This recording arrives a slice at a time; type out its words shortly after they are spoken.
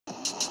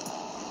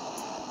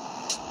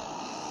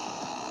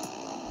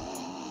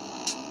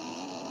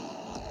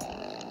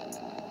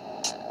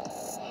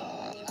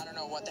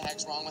the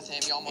heck's wrong with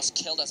him. He almost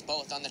killed us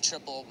both on the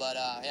triple, but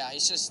yeah,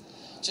 he's just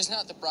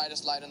not the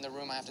brightest light in the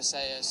room, I have to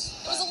say.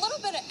 There was a little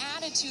bit of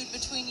attitude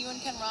between you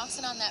and Ken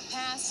Roczen on that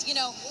pass. You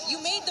know,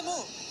 you made the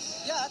move.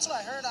 Yeah, that's what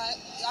I heard.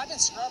 I've been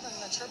scrubbing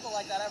the triple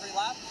like that every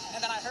lap,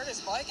 and then I heard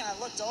his bike, and I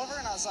looked over,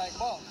 and I was like,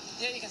 whoa,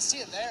 yeah, you can see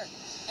it there.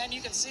 And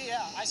you can see,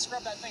 yeah, I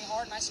scrubbed that thing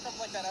hard, and I scrubbed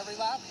like that every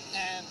lap,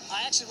 and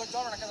I actually looked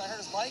over because I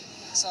heard his bike.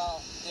 So,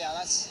 yeah,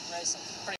 that's racing. Pretty